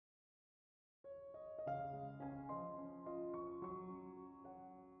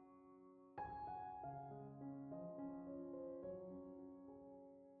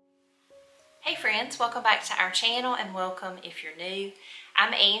friends, welcome back to our channel and welcome if you're new.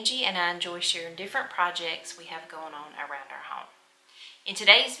 I'm Angie and I enjoy sharing different projects we have going on around our home. In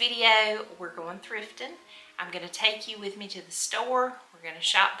today's video, we're going thrifting. I'm going to take you with me to the store, we're going to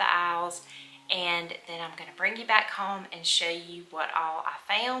shop the aisles, and then I'm going to bring you back home and show you what all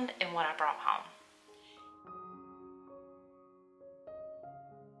I found and what I brought home.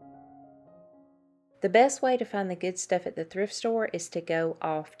 The best way to find the good stuff at the thrift store is to go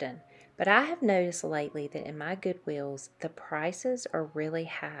often. But I have noticed lately that in my Goodwills, the prices are really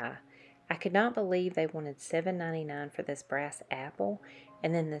high. I could not believe they wanted $7.99 for this brass apple,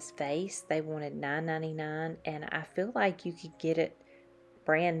 and then this vase, they wanted $9.99, and I feel like you could get it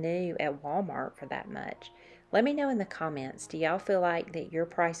brand new at Walmart for that much. Let me know in the comments, do y'all feel like that your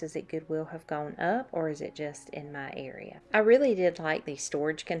prices at Goodwill have gone up, or is it just in my area? I really did like these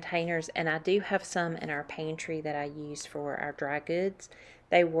storage containers, and I do have some in our pantry that I use for our dry goods.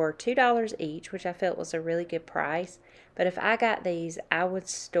 They were $2 each, which I felt was a really good price. But if I got these, I would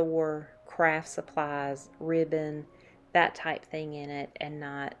store craft supplies, ribbon, that type thing in it, and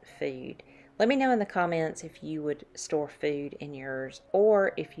not food. Let me know in the comments if you would store food in yours,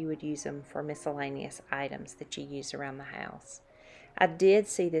 or if you would use them for miscellaneous items that you use around the house. I did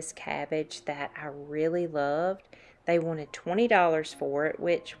see this cabbage that I really loved. They wanted $20 for it,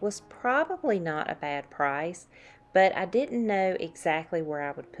 which was probably not a bad price. But I didn't know exactly where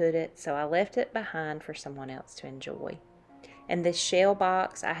I would put it, so I left it behind for someone else to enjoy. And this shell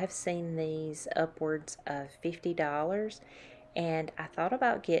box, I have seen these upwards of $50, and I thought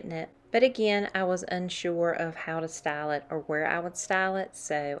about getting it. But again, I was unsure of how to style it or where I would style it,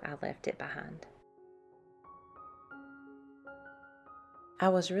 so I left it behind. I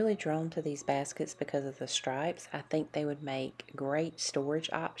was really drawn to these baskets because of the stripes. I think they would make great storage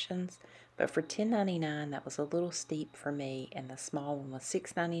options. But for $10.99, that was a little steep for me, and the small one was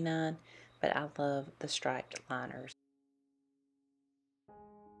 $6.99, but I love the striped liners.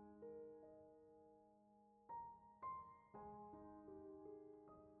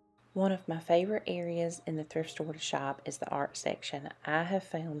 One of my favorite areas in the thrift store to shop is the art section. I have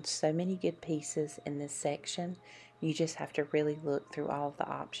found so many good pieces in this section. You just have to really look through all of the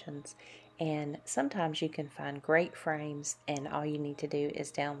options. And sometimes you can find great frames, and all you need to do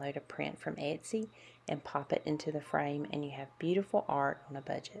is download a print from Etsy and pop it into the frame, and you have beautiful art on a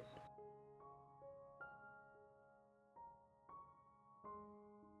budget.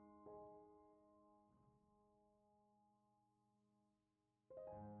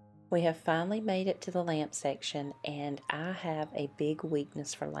 We have finally made it to the lamp section, and I have a big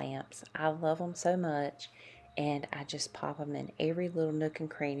weakness for lamps. I love them so much, and I just pop them in every little nook and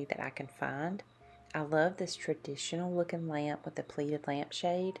cranny that I can find. I love this traditional looking lamp with the pleated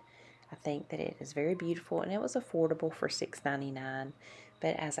lampshade. I think that it is very beautiful, and it was affordable for $6.99.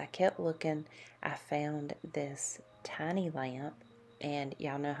 But as I kept looking, I found this tiny lamp, and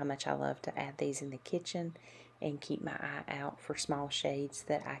y'all know how much I love to add these in the kitchen and keep my eye out for small shades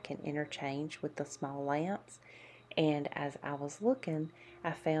that I can interchange with the small lamps. And as I was looking,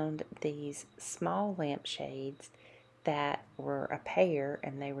 I found these small lampshades that were a pair,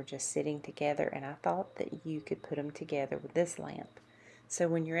 and they were just sitting together, and I thought that you could put them together with this lamp. So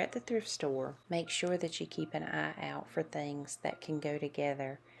when you're at the thrift store, make sure that you keep an eye out for things that can go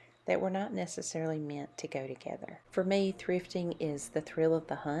together that were not necessarily meant to go together. For me, thrifting is the thrill of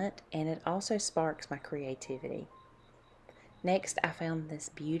the hunt, and it also sparks my creativity. Next, I found this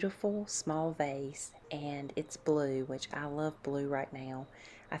beautiful small vase, and it's blue, which I love blue right now.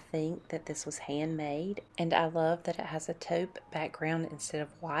 I think that this was handmade, and I love that it has a taupe background instead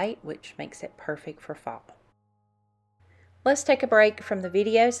of white, which makes it perfect for fall. Let's take a break from the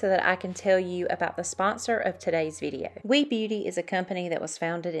video so that I can tell you about the sponsor of today's video. Webeauty is a company that was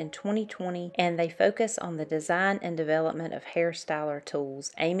founded in 2020, and they focus on the design and development of hairstyler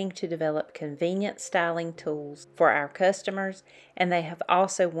tools, aiming to develop convenient styling tools for our customers, and they have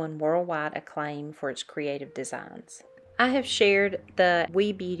also won worldwide acclaim for its creative designs. I have shared the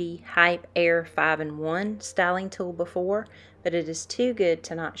Webeauty Hype Air 5-in-1 styling tool before, but it is too good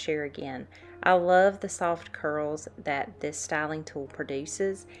to not share again. I love the soft curls that this styling tool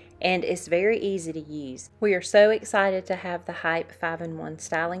produces, and it's very easy to use. We are so excited to have the Hype 5-in-1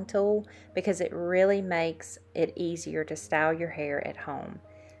 styling tool because it really makes it easier to style your hair at home.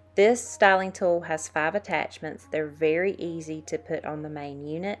 This styling tool has 5 attachments. They're very easy to put on the main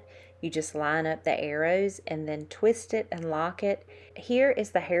unit. You just line up the arrows and then twist it and lock it. Here is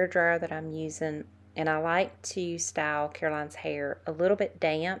the hair dryer that I'm using. And I like to style Caroline's hair a little bit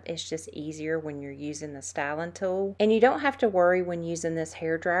damp. It's just easier when you're using the styling tool. And you don't have to worry when using this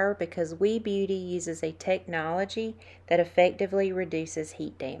hair dryer because Webeauty uses a technology that effectively reduces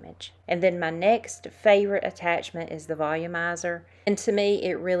heat damage. And then my next favorite attachment is the volumizer. And to me,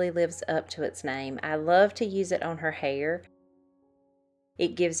 it really lives up to its name. I love to use it on her hair.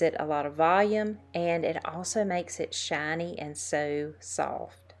 It gives it a lot of volume and it also makes it shiny and so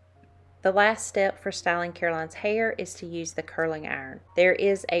soft. The last step for styling Caroline's hair is to use the curling iron. There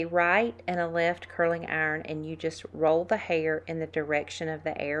is a right and a left curling iron and you just roll the hair in the direction of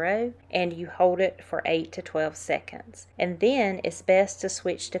the arrow and you hold it for 8 to 12 seconds. And then it's best to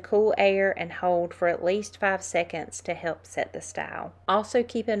switch to cool air and hold for at least 5 seconds to help set the style. Also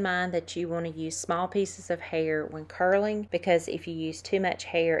keep in mind that you want to use small pieces of hair when curling because if you use too much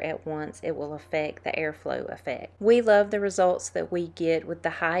hair at once it will affect the airflow effect. We love the results that we get with the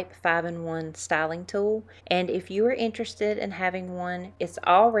Hype 5-in-1 styling tool, and if you are interested in having one, it's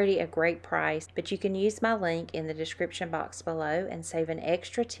already a great price, but you can use my link in the description box below and save an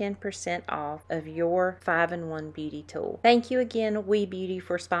extra 10% off of your 5-in-1 beauty tool. Thank you again, Webeauty,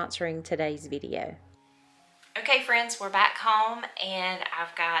 for sponsoring today's video. Okay friends, we're back home and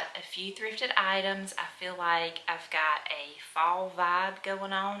I've got a few thrifted items. I feel like I've got a fall vibe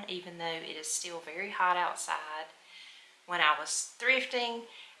going on even though it is still very hot outside. When I was thrifting,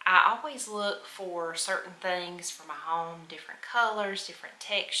 I always look for certain things for my home, different colors, different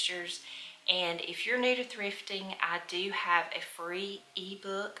textures. And if you're new to thrifting, I do have a free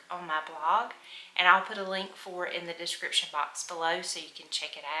ebook on my blog and I'll put a link for it in the description box below so you can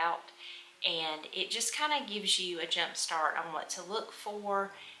check it out. And it just kind of gives you a jump start on what to look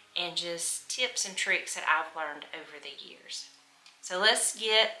for and just tips and tricks that I've learned over the years. So let's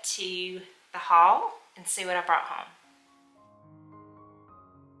get to the haul and see what I brought home.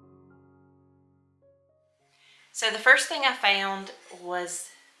 So the first thing I found was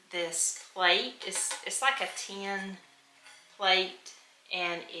this plate. It's like a tin plate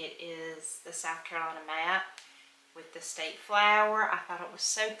and it is the South Carolina map with the state flower. I thought it was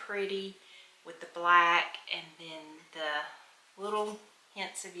so pretty with the black and then the little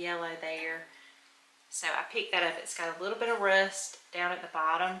hints of yellow there. So I picked that up. It's got a little bit of rust down at the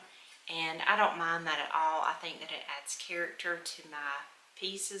bottom and I don't mind that at all. I think that it adds character to my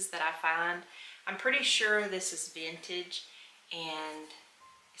pieces that I find. I'm pretty sure this is vintage and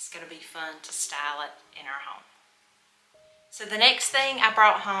it's going to be fun to style it in our home. So the next thing I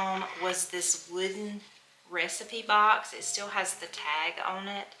brought home was this wooden recipe box. It still has the tag on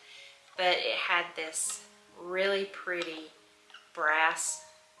it, but it had this really pretty brass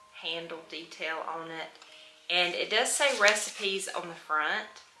handle detail on it. And it does say recipes on the front,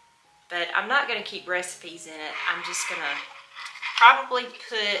 but I'm not going to keep recipes in it. I'm just going to probably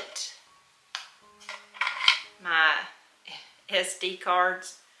put my SD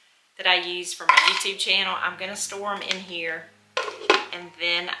cards that I use for my YouTube channel. I'm going to store them in here and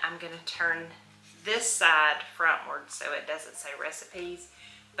then I'm going to turn this side frontward so it doesn't say recipes.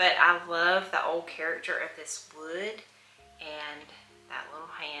 But I love the old character of this wood and that little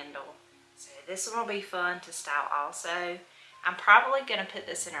handle. So this one will be fun to style also. I'm probably going to put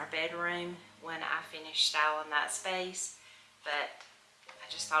this in our bedroom when I finish styling that space, but I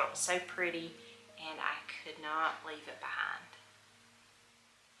just thought it was so pretty and I could not leave it behind.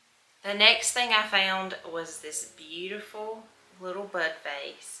 The next thing I found was this beautiful little bud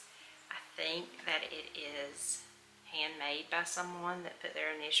vase. I think that it is handmade by someone that put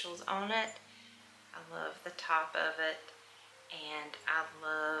their initials on it. I love the top of it and I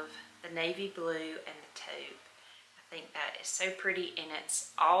love the navy blue and the taupe. I think that is so pretty and it's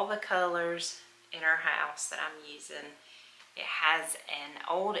all the colors in our house that I'm using. It has an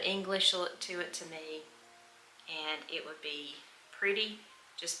old English look to it to me and it would be pretty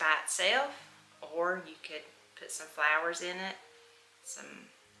just by itself, or you could put some flowers in it, some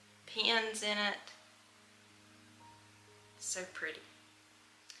pins in it. So pretty.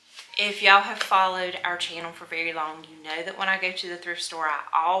 If y'all have followed our channel for very long, you know that when I go to the thrift store, I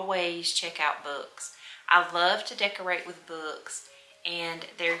always check out books. I love to decorate with books and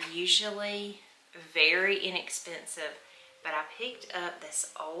they're usually very inexpensive. But I picked up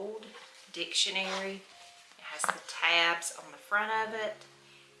this old dictionary. It has the tabs on the front of it.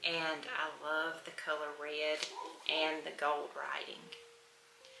 And I love the color red and the gold writing.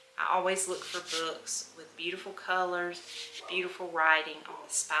 I always look for books with beautiful colors, beautiful writing on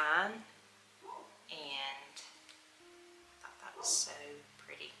the spine. And I thought that was so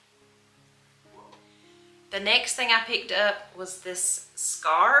pretty. The next thing I picked up was this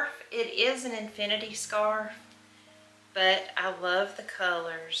scarf. It is an infinity scarf, but I love the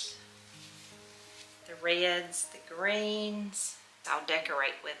colors the reds, the greens. I'll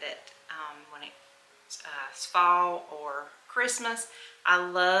decorate with it when it's fall or Christmas. I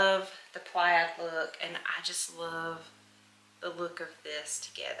love the plaid look, and I just love the look of this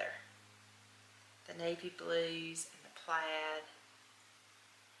together. The navy blues and the plaid.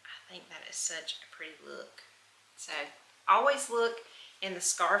 I think that is such a pretty look. So always look in the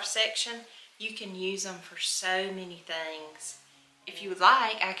scarf section. You can use them for so many things. If you would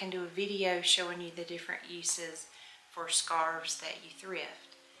like, I can do a video showing you the different uses for scarves that you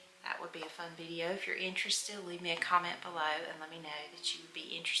thrift. That would be a fun video. If you're interested, leave me a comment below and let me know that you would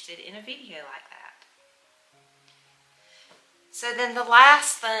be interested in a video like that. So then the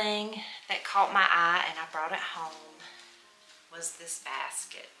last thing that caught my eye, and I brought it home, was this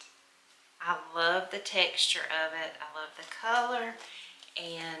basket. I love the texture of it. I love the color,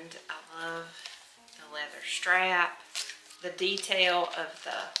 and I love the leather strap. The detail of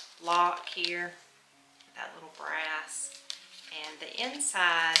the lock here, that little brass, and the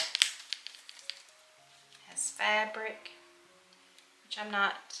inside has fabric, which I'm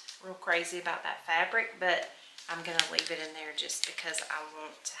not real crazy about that fabric, but I'm going to leave it in there just because I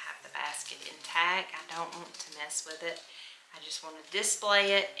want to have the basket intact. I don't want to mess with it. I just want to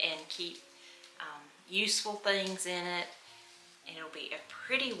display it and keep useful things in it, and it'll be a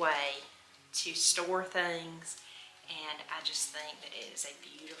pretty way to store things. And I just think that it is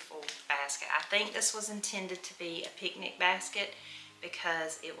a beautiful basket. I think this was intended to be a picnic basket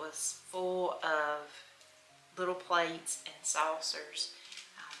because it was full of little plates and saucers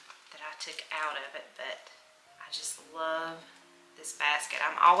that I took out of it. But I just love this basket.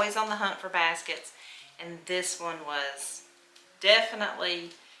 I'm always on the hunt for baskets, and this one was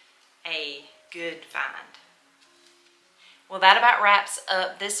definitely a good find. Well, that about wraps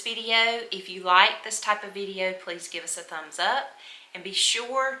up this video. If you like this type of video, please give us a thumbs up, and be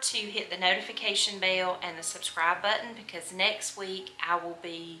sure to hit the notification bell and the subscribe button, because next week I will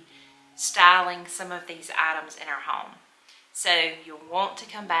be styling some of these items in our home. So you'll want to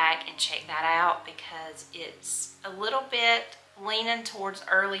come back and check that out because it's a little bit leaning towards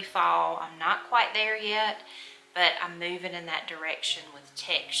early fall. I'm not quite there yet, but I'm moving in that direction with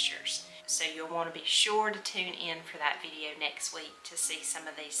textures. So you'll want to be sure to tune in for that video next week to see some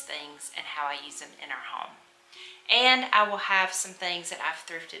of these things and how I use them in our home. And I will have some things that I've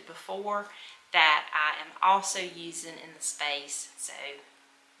thrifted before that I am also using in the space. So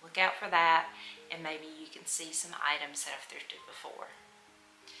look out for that, and maybe you can see some items that I've thrifted before.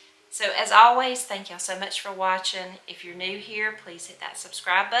 So as always, thank y'all so much for watching. If you're new here, please hit that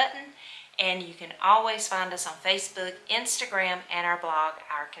subscribe button. And you can always find us on Facebook, Instagram, and our blog,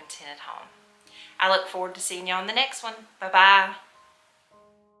 Our Contented Home. I look forward to seeing you on the next one. Bye-bye.